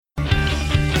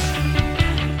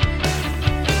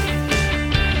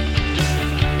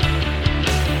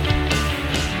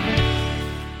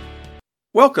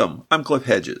Welcome, I'm Cliff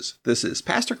Hedges. This is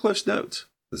Pastor Cliff's Notes.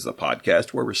 This is a podcast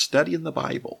where we're studying the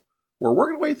Bible. We're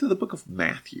working our way through the book of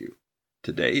Matthew.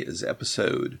 Today is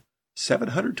episode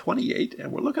 728,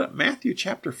 and we're looking at Matthew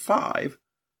chapter 5,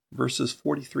 verses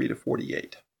 43 to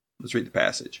 48. Let's read the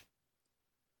passage.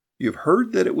 You've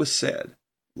heard that it was said,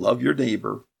 love your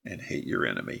neighbor and hate your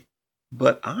enemy.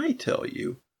 But I tell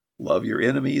you, love your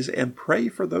enemies and pray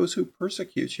for those who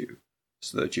persecute you,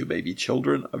 so that you may be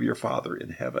children of your Father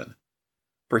in heaven.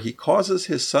 For he causes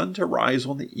his sun to rise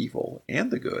on the evil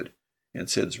and the good, and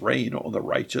sends rain on the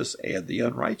righteous and the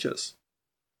unrighteous.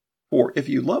 For if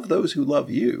you love those who love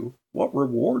you, what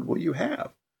reward will you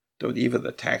have? Don't even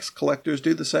the tax collectors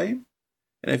do the same?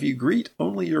 And if you greet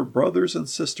only your brothers and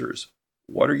sisters,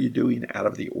 what are you doing out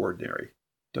of the ordinary?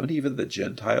 Don't even the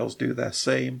Gentiles do the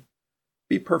same?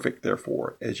 Be perfect,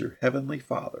 therefore, as your heavenly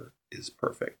Father is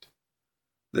perfect.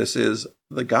 This is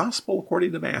the Gospel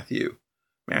according to Matthew.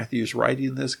 Matthew's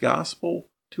writing this gospel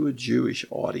to a Jewish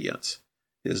audience.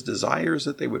 His desire is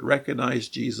that they would recognize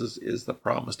Jesus is the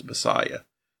promised Messiah.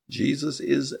 Jesus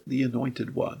is the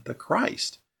anointed one, the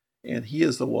Christ, and he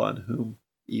is the one whom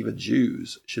even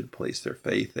Jews should place their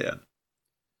faith in.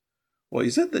 Well,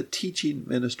 he's in the teaching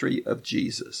ministry of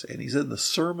Jesus, and he's in the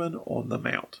Sermon on the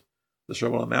Mount. The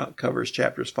Sermon on the Mount covers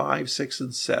chapters 5, 6,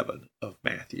 and 7 of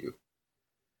Matthew.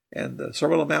 And the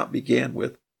Sermon on the Mount began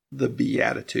with the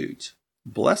Beatitudes,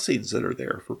 blessings that are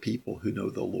there for people who know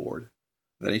the Lord.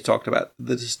 Then he talked about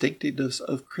the distinctiveness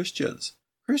of Christians.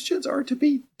 Christians are to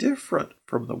be different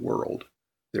from the world.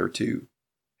 They're to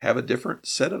have a different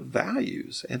set of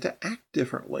values and to act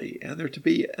differently, and they're to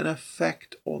be an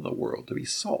effect on the world, to be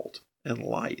salt and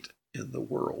light in the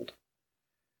world.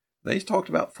 Then he talked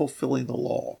about fulfilling the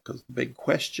law, because the big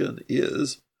question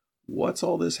is, what's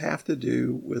all this have to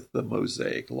do with the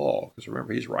Mosaic law? Because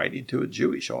remember, he's writing to a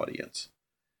Jewish audience.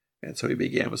 And so he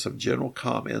began with some general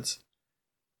comments.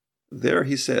 There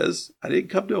he says, I didn't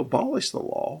come to abolish the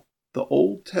law. The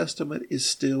Old Testament is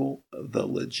still the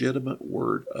legitimate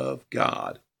word of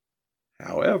God.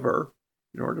 However,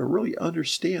 in order to really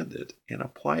understand it and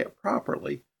apply it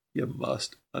properly, you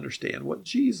must understand what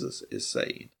Jesus is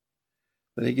saying.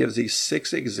 Then he gives these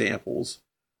 6 examples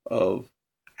of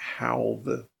how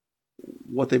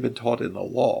what they've been taught in the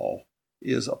law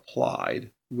is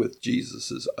applied with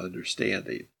Jesus'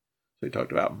 understanding. So he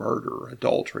talked about murder,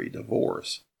 adultery,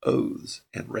 divorce, oaths,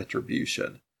 and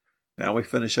retribution. Now we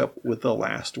finish up with the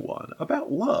last one,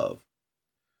 about love.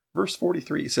 Verse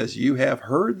 43 says, You have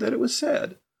heard that it was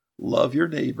said, love your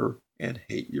neighbor and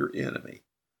hate your enemy.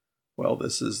 Well,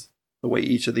 this is the way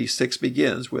each of these 6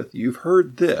 begins with, you've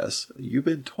heard this, you've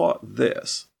been taught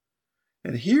this.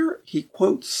 And here he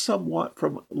quotes somewhat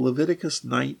from Leviticus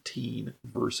 19,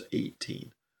 verse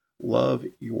 18. Love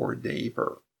your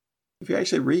neighbor. If you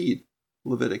actually read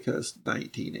Leviticus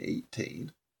 19:18,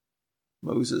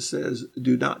 Moses says,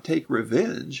 Do not take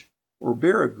revenge or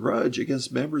bear a grudge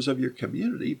against members of your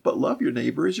community, but love your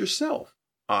neighbor as yourself.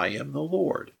 I am the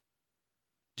Lord.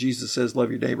 Jesus says,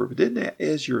 love your neighbor, but didn't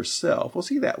as yourself. We'll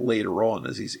see that later on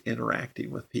as he's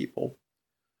interacting with people.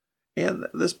 And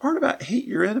this part about hate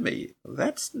your enemy,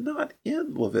 that's not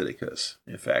in Leviticus.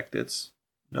 In fact, it's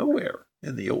nowhere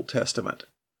in the Old Testament.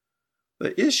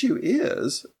 The issue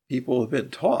is people have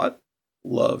been taught,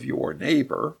 love your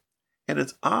neighbor, and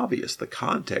it's obvious the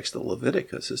context that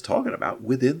Leviticus is talking about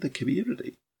within the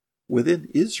community, within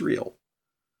Israel.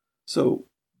 So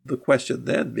the question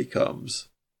then becomes,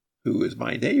 who is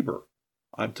my neighbor?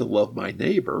 I'm to love my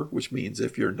neighbor, which means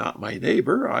if you're not my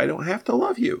neighbor, I don't have to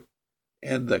love you.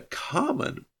 And the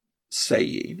common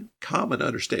saying, common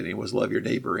understanding was love your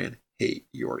neighbor and hate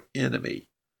your enemy.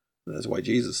 And that's why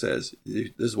Jesus says, this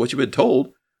is what you've been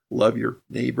told, love your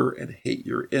neighbor and hate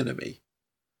your enemy.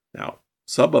 Now,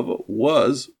 some of it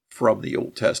was from the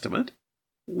Old Testament,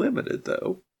 limited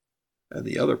though, and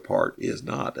the other part is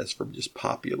not. That's from just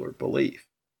popular belief.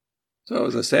 So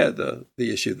as I said, the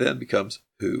issue then becomes,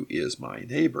 who is my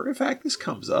neighbor? In fact, this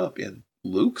comes up in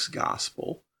Luke's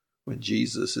gospel when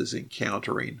Jesus is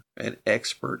encountering an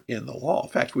expert in the law. In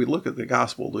fact, we look at the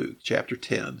Gospel of Luke, chapter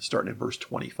 10, starting in verse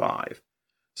 25. It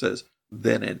says,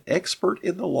 Then an expert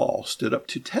in the law stood up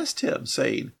to test him,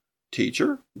 saying,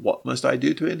 Teacher, what must I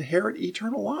do to inherit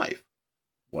eternal life?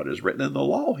 What is written in the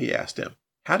law? He asked him.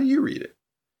 How do you read it?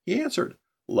 He answered,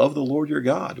 Love the Lord your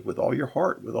God with all your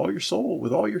heart, with all your soul,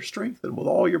 with all your strength, and with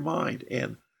all your mind,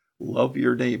 and love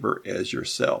your neighbor as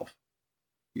yourself.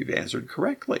 You've answered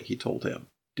correctly, he told him.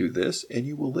 Do this, and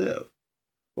you will live.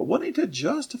 But wanting to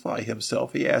justify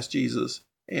himself, he asked Jesus,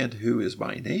 And who is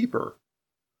my neighbor?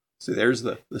 See, there's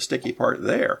the sticky part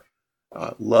there.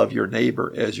 Love your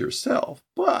neighbor as yourself.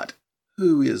 But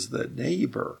who is the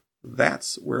neighbor?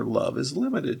 That's where love is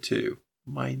limited to,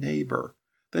 my neighbor.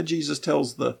 Then Jesus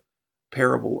tells the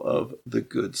parable of the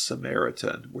Good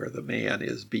Samaritan, where the man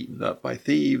is beaten up by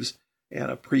thieves, and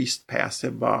a priest passes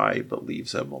him by but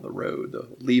leaves him on the road. The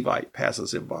Levite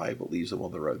passes him by but leaves him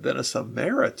on the road. Then a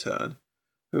Samaritan,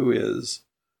 who is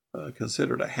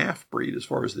considered a half-breed as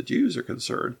far as the Jews are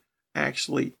concerned,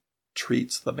 actually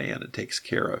treats the man and takes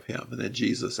care of him. And then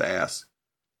Jesus asks,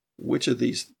 which of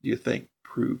these do you think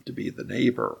proved to be the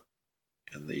neighbor?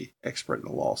 And the expert in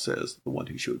the law says, the one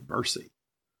who showed mercy.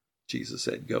 Jesus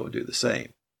said, go and do the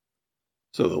same.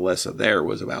 So the lesson there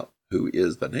was about who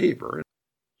is the neighbor.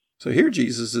 So here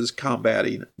Jesus is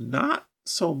combating not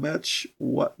so much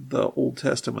what the Old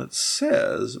Testament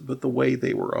says, but the way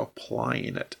they were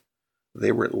applying it.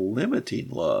 They were limiting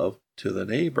love to the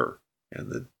neighbor. And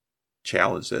the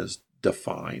challenge is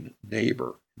define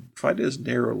neighbor. Define it as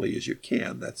narrowly as you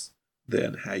can. That's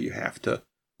then how you have to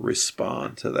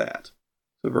respond to that.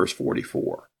 So verse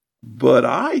 44, but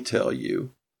I tell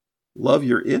you, love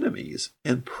your enemies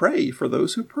and pray for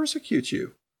those who persecute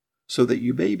you, so that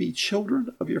you may be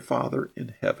children of your Father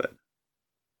in heaven.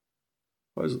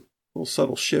 Well, there's a little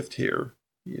subtle shift here.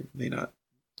 You may not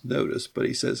notice, but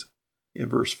he says in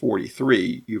verse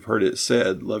 43, you've heard it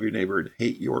said, love your neighbor and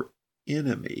hate your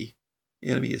enemy.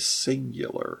 Enemy is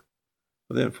singular.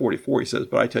 But then 44, he says,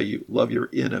 but I tell you, love your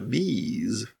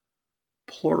enemies,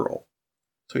 plural.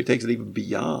 So he takes it even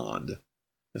beyond.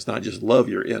 It's not just love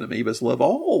your enemy, but it's love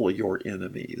all your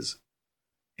enemies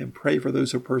and pray for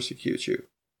those who persecute you.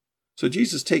 So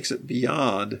Jesus takes it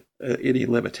beyond any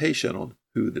limitation on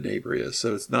who the neighbor is.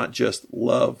 So it's not just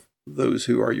love those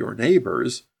who are your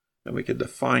neighbors, and we can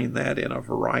define that in a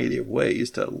variety of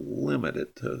ways to limit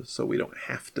it so we don't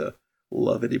have to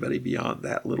love anybody beyond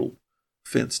that little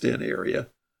fenced-in area.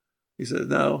 He says,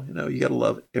 no, you got to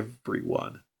love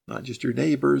everyone, not just your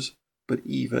neighbors, but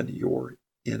even your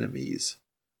enemies.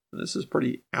 And this is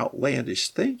pretty outlandish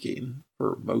thinking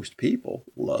for most people.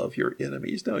 Love your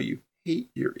enemies. No, you hate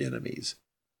your enemies.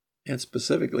 And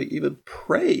specifically, even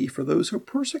pray for those who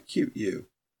persecute you.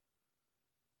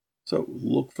 So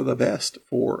look for the best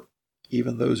for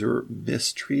even those who are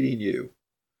mistreating you.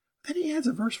 Then he adds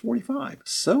in verse 45,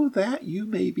 so that you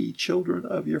may be children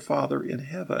of your Father in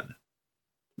heaven.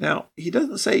 Now, he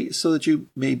doesn't say so that you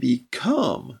may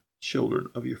become children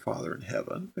of your Father in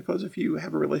heaven, because if you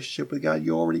have a relationship with God,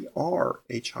 you already are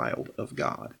a child of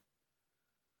God.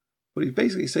 But he's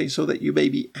basically saying so that you may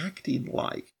be acting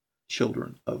like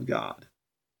children of God,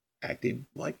 acting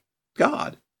like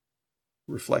God,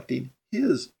 reflecting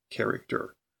his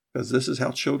character, because this is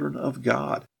how children of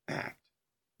God act.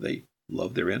 They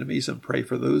love their enemies and pray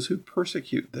for those who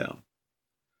persecute them.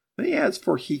 Then he adds,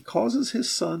 for he causes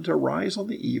his sun to rise on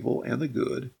the evil and the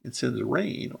good, and sends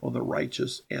rain on the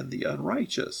righteous and the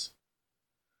unrighteous.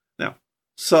 Now,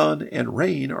 sun and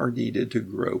rain are needed to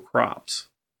grow crops.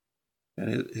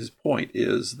 And his point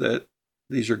is that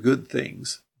these are good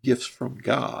things, gifts from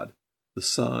God, the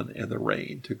sun and the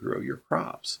rain to grow your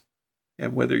crops.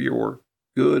 And whether you're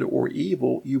good or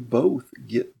evil, you both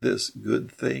get this good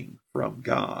thing from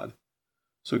God.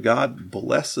 So God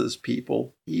blesses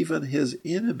people, even his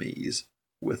enemies,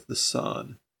 with the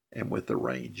sun and with the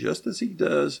rain, just as he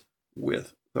does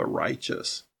with the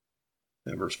righteous.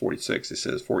 In verse 46, it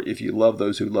says, for if you love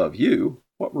those who love you,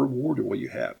 what reward will you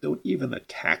have? Don't even the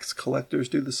tax collectors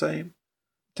do the same?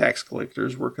 Tax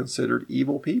collectors were considered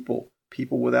evil people,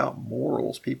 people without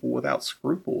morals, people without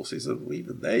scruples. He said, well,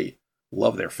 even they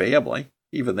love their family.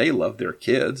 Even they love their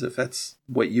kids. If that's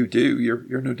what you do,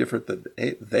 you're no different than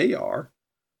they are.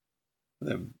 And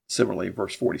then similarly,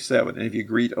 verse 47, and if you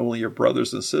greet only your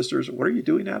brothers and sisters, what are you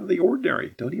doing out of the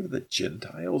ordinary? Don't even the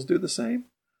Gentiles do the same?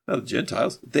 Now, the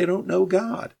Gentiles, they don't know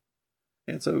God.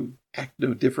 And so act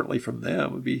no differently from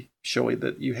them would be showing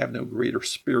that you have no greater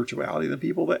spirituality than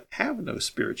people that have no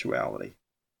spirituality.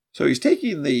 So he's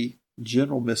taking the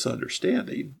general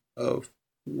misunderstanding of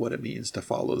what it means to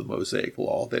follow the Mosaic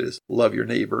law, that is, love your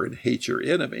neighbor and hate your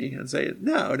enemy, and say,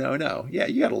 no. Yeah,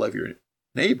 you got to love your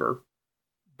neighbor,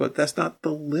 but that's not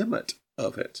the limit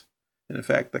of it. And in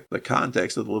fact, the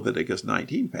context of the Leviticus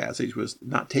 19 passage was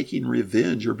not taking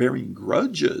revenge or bearing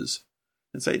grudges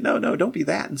and say, no, don't be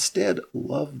that. Instead,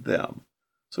 love them.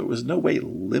 So it was no way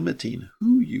limiting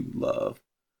who you love,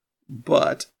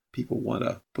 but people want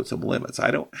to put some limits.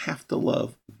 I don't have to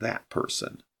love that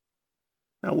person.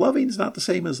 Now, loving is not the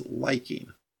same as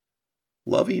liking.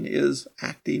 Loving is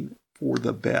acting for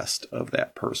the best of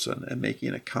that person and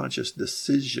making a conscious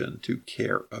decision to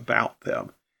care about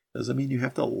them. Doesn't mean you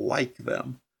have to like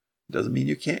them. It doesn't mean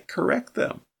you can't correct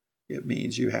them. It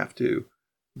means you have to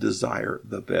desire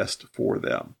the best for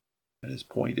them. And his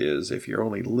point is, if you're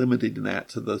only limiting that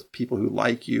to the people who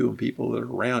like you and people that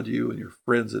are around you and your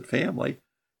friends and family,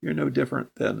 you're no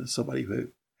different than somebody who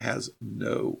has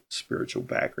no spiritual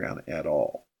background at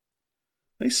all.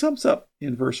 And he sums up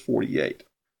in verse 48.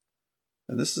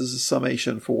 And this is a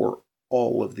summation for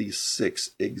all of these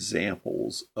 6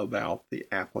 examples about the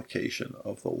application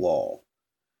of the law.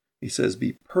 He says,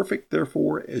 "Be perfect,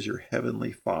 therefore, as your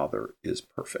heavenly Father is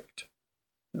perfect."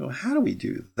 How do we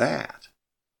do that?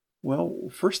 Well,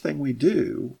 first thing we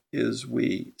do is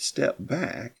we step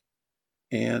back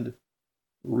and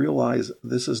realize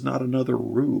this is not another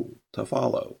rule to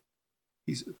follow.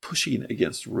 He's pushing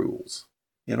against rules.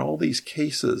 In all these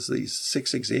cases, these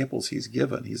 6 examples he's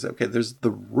given, he's okay, there's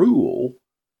the rule,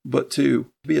 but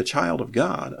to be a child of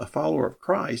God, a follower of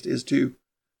Christ, is to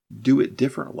do it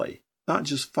differently. Not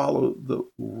just follow the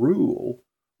rule,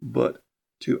 but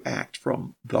to act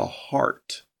from the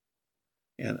heart.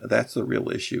 And that's the real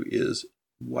issue, is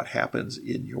what happens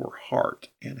in your heart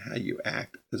and how you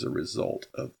act as a result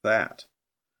of that.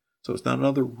 So it's not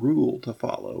another rule to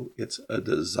follow. It's a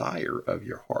desire of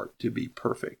your heart to be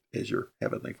perfect as your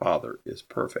heavenly Father is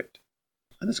perfect.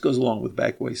 And this goes along with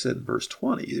back what he said in verse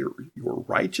 20. Your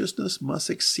righteousness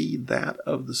must exceed that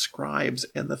of the scribes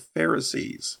and the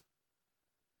Pharisees.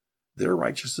 Their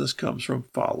righteousness comes from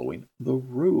following the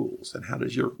rules. And how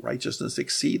does your righteousness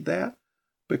exceed that?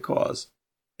 Because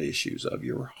issues of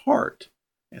your heart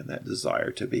and that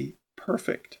desire to be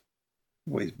perfect.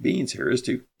 What he means here is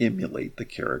to emulate the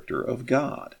character of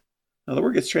God. Now, the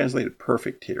word gets translated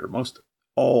perfect here. Most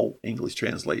all English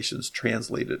translations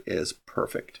translate it as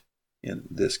perfect in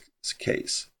this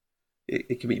case.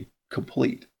 It can mean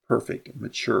complete, perfect,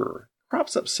 mature. It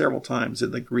crops up several times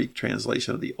in the Greek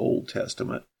translation of the Old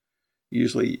Testament,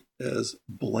 usually as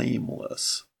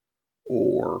blameless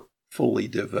or fully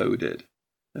devoted.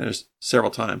 And there's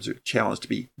several times you're challenged to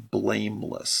be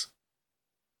blameless.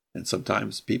 And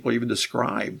sometimes people are even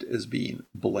described as being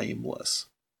blameless.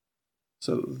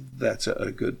 So that's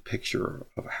a good picture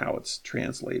of how it's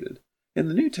translated. In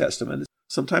the New Testament,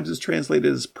 sometimes it's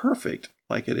translated as perfect,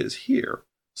 like it is here.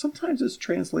 Sometimes it's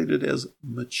translated as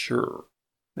mature.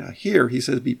 Now here he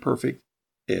says, be perfect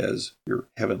as your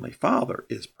heavenly Father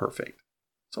is perfect.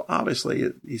 So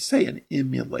obviously he's saying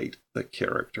emulate the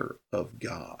character of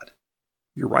God.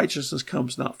 Your righteousness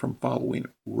comes not from following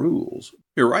rules.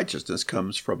 Your righteousness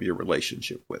comes from your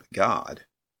relationship with God.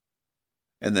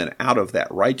 And then out of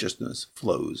that righteousness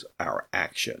flows our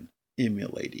action,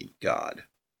 emulating God.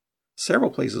 Several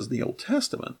places in the Old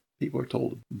Testament, people are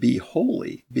told, be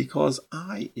holy because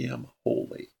I am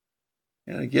holy.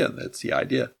 And again, that's the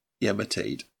idea,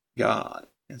 imitate God.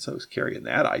 And so it's carrying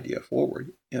that idea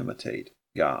forward, imitate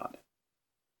God.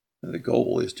 And the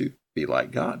goal is to be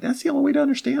like God. That's the only way to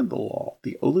understand the law,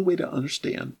 the only way to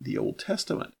understand the Old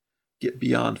Testament. Get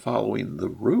beyond following the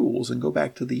rules and go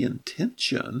back to the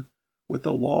intention what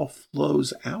the law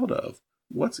flows out of.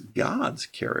 What's God's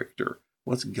character?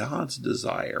 What's God's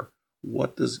desire?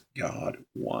 What does God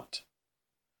want?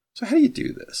 So how do you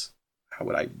do this? How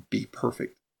would I be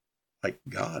perfect like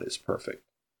God is perfect?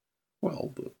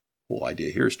 Well, the whole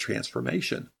idea here is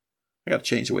transformation. I got to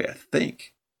change the way I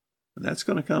think. And that's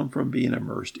going to come from being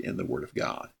immersed in the Word of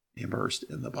God, immersed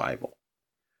in the Bible.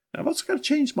 Now, I've also got to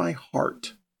change my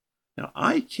heart. Now,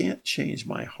 I can't change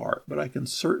my heart, but I can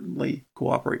certainly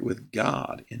cooperate with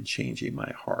God in changing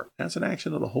my heart. That's an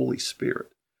action of the Holy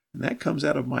Spirit. And that comes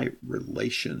out of my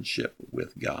relationship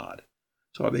with God.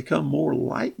 So I become more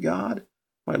like God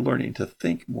by learning to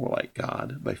think more like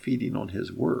God, by feeding on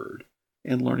His Word,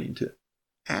 and learning to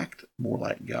act more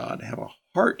like God, have a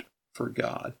heart for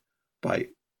God by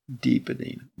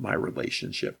deepening my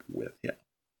relationship with Him.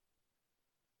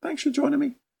 Thanks for joining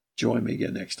me. Join me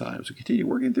again next time as we continue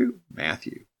working through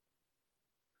Matthew.